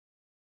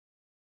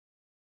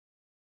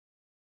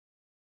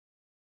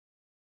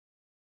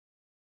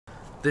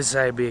This is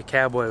how you be a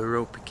cowboy with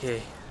rope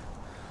piquet.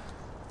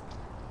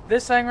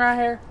 This thing right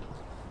here,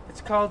 it's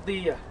called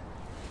the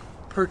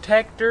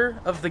protector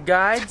of the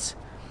guides.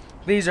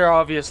 These are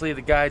obviously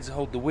the guides that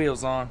hold the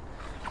wheels on.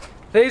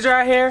 These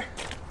right here,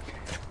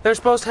 they're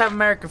supposed to have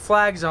American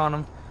flags on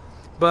them,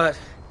 but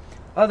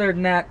other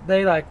than that,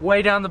 they like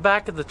way down the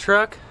back of the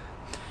truck,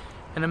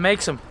 and it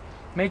makes the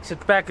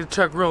back of the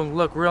truck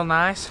look real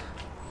nice.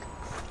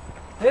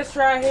 This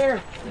right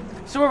here,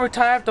 this is where we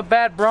tie up the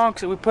bad broncs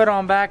that we put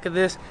on back of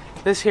this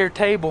here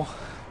table.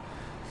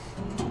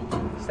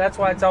 So that's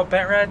why it's all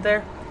bent right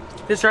there.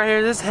 This right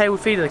here, this is hay we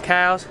feed to the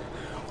cows.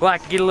 We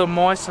like to get a little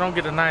moist so don't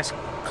get a nice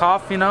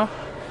cough, you know,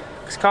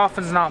 because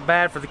coughing's not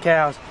bad for the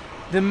cows.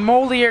 The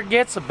moldier it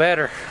gets, the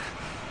better.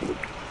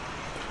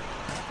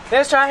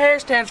 This right here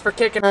stands for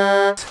kicking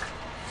ass.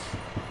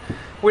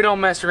 We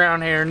don't mess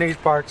around here in these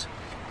parts.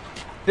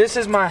 This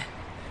is my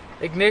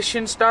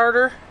ignition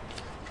starter.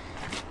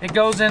 It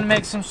goes in,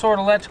 makes some sort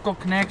of electrical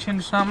connection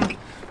or something.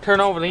 Turn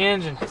over the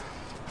engine.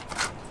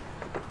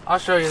 I'll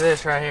show you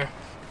this right here.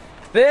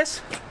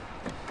 This,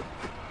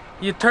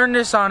 you turn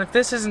this on. If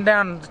this isn't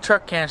down, the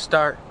truck can't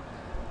start.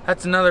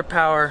 That's another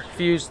power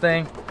fuse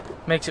thing.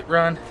 Makes it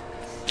run.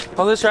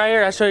 Well, this right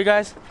here, I'll show you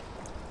guys.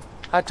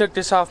 I took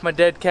this off my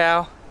dead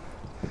cow.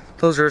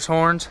 Those are his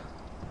horns.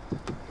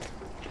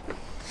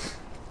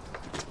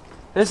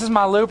 This is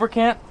my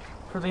lubricant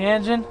for the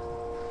engine.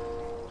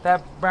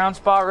 That brown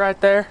spot right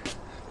there.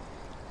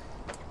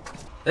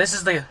 This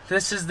is the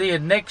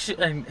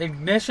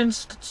ignition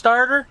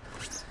starter.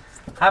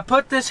 I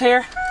put this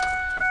here,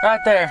 right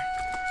there.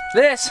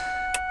 That's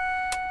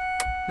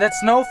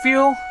no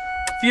fuel,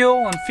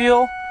 fuel and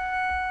fuel,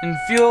 and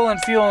fuel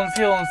and fuel and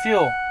fuel and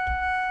fuel.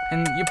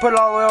 And you put it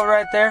all the way over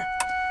right there.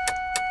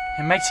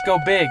 It makes it go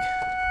big.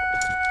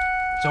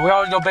 So we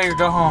always go big or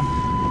go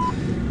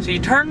home. So you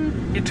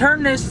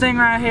turn this thing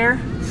right here,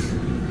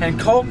 and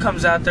cold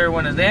comes out there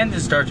when the engine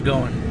starts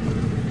going.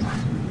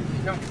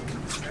 Go.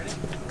 Ready?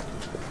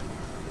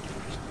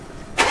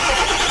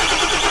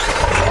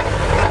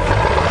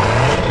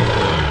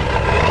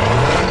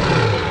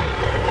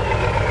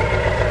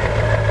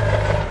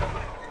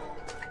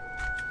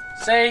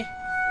 See?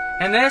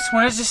 And this,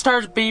 when it just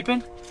starts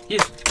beeping, you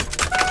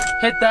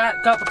hit that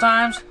a couple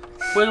times,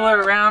 wiggle it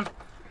around,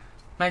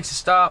 makes it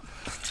stop.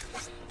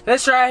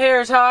 This right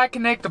here is how I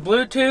connect the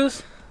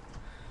Bluetooth.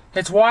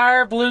 It's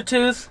wire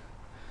Bluetooth,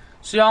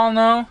 so y'all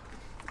know.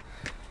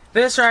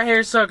 This right here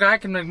is so I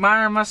can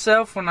admire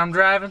myself when I'm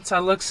driving, so I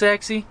look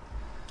sexy.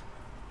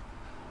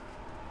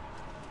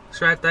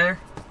 It's right there.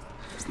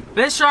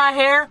 This right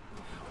here,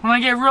 when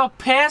I get real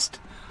pissed,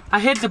 I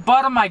hit the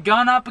butt of my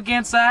gun up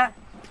against that.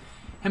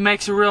 It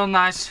makes a real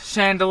nice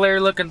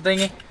chandelier looking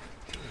thingy.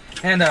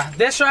 And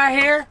this right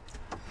here,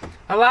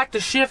 I like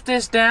to shift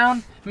this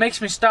down. It makes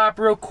me stop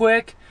real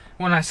quick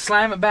when I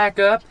slam it back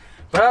up.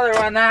 But other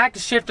than that, I can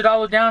shift it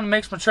all the way down and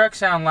makes my truck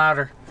sound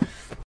louder.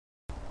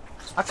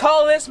 I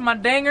call this my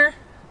dinger,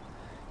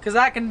 because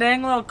I can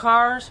ding little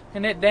cars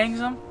and it dings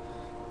them.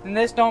 And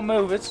this don't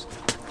move. It's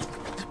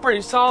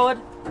pretty solid.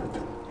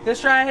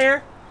 This right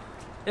here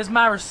is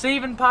my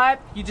receiving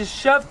pipe. You just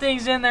shove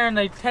things in there and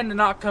they tend to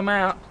not come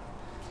out.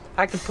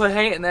 I can put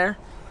hay in there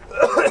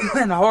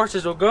and the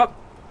horses will go up,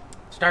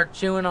 start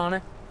chewing on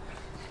it.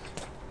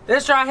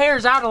 This right here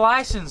is out of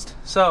licensed,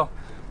 so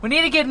we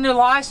need to get a new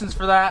license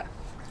for that.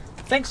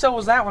 I think so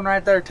was that one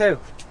right there too.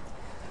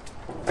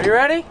 Are you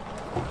ready?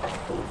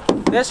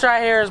 This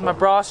right here is my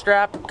bra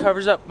strap. It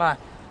covers up my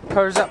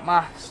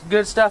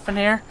good stuff in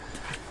here.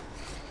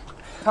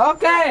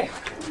 Okay.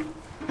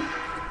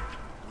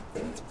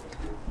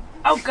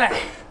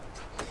 Okay.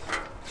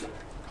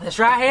 This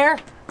right here,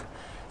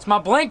 it's my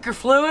blinker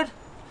fluid.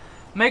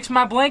 Makes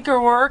my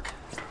blinker work.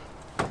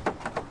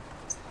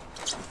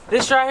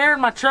 This right here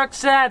in my truck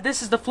sad,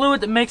 this is the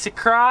fluid that makes it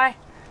cry.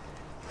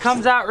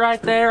 Comes out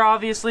right there,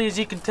 obviously, as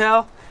you can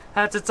tell.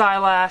 That's its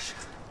eyelash.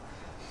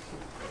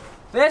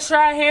 This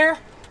right here,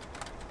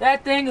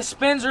 that thing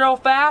spins real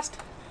fast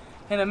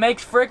and it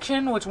makes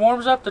friction, which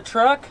warms up the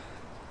truck.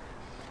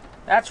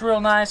 That's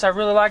real nice. I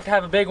really like to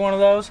have a big one of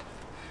those.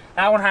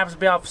 That one happens to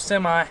be off a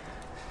semi,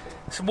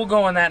 so we'll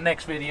go in that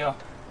next video.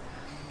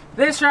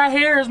 This right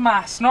here is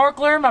my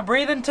snorkeler, my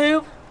breathing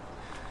tube.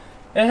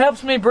 It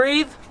helps me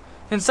breathe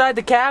inside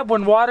the cab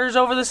when water's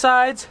over the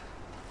sides.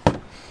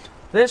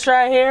 This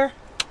right here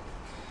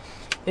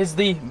is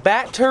the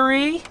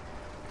battery.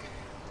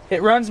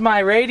 It runs my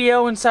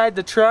radio inside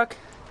the truck.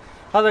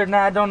 Other than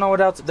that, I don't know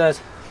what else it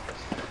does.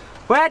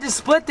 We had to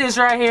split this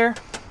right here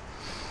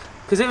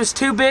because it was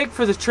too big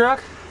for the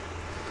truck.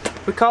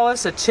 We call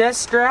this a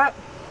chest strap.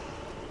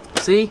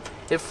 See,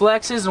 it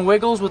flexes and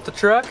wiggles with the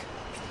truck.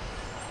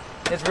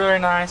 It's really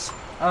nice.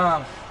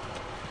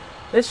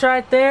 This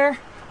right there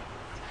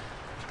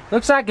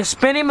looks like a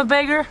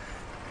Spin-A-Ma-Bigger.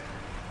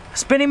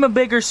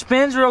 Spin-A-Ma-Bigger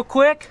spins real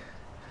quick.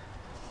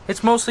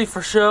 It's mostly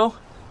for show.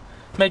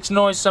 Makes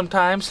noise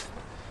sometimes.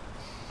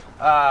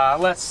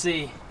 Let's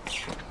see.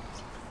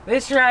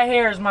 This right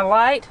here is my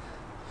light.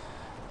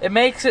 It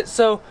makes it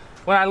so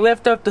when I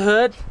lift up the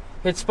hood,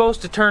 it's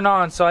supposed to turn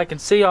on so I can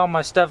see all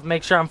my stuff,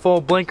 make sure I'm full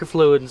of blinker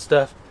fluid and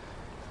stuff.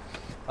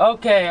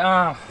 Okay,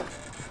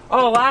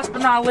 oh, last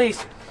but not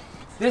least,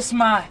 this is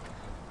my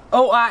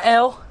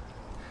OIL.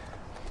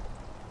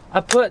 I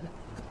put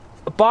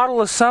a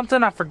bottle of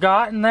something I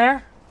forgot in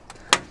there,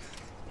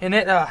 and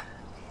it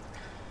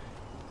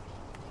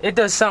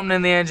does something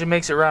in the engine,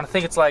 makes it run. I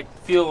think it's like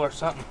fuel or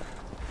something.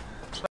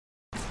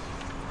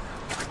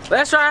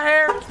 This right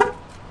here,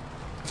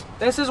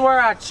 this is where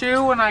I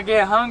chew when I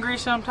get hungry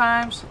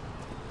sometimes.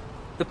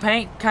 The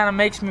paint kind of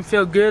makes me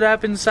feel good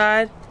up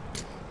inside.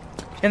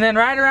 And then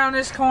right around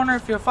this corner,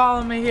 if you'll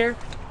follow me here,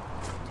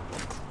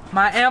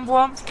 my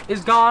emblem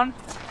is gone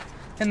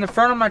in the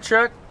front of my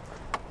truck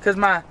because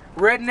my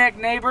redneck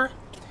neighbor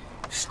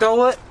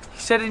stole it. He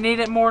said he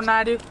needed it more than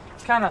I do.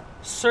 It's kind of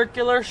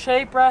circular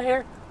shape right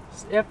here.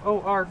 It's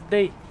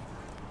F-O-R-D.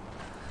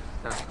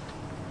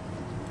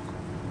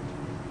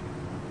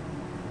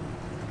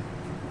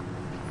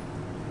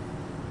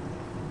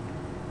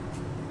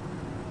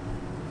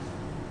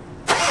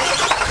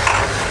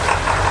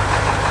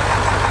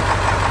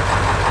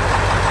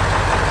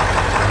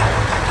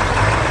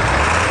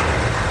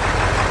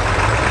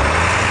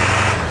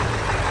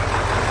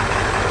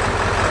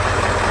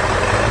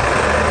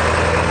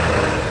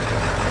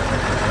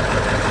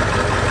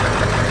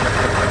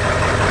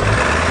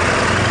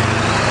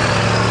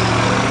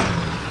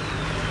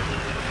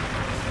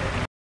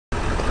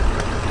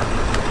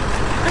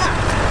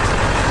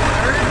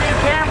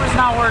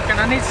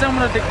 I need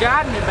someone to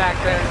guide me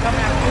back there. Come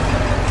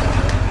here.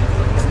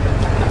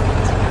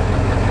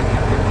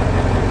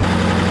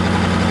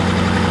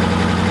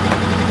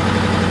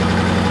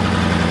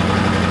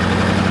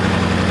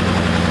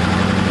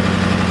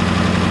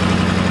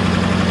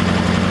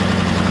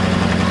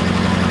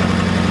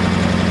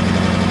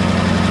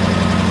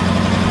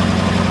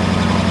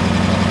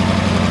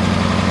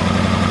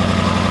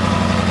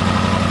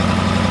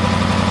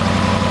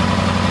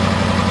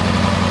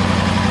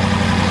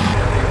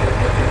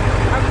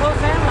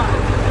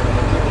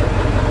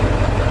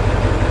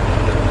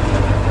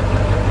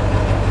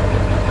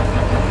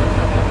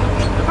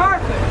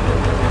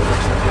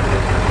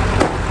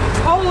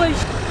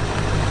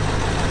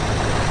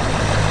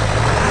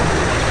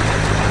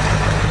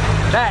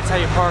 That's how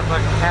you park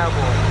like a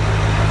cowboy.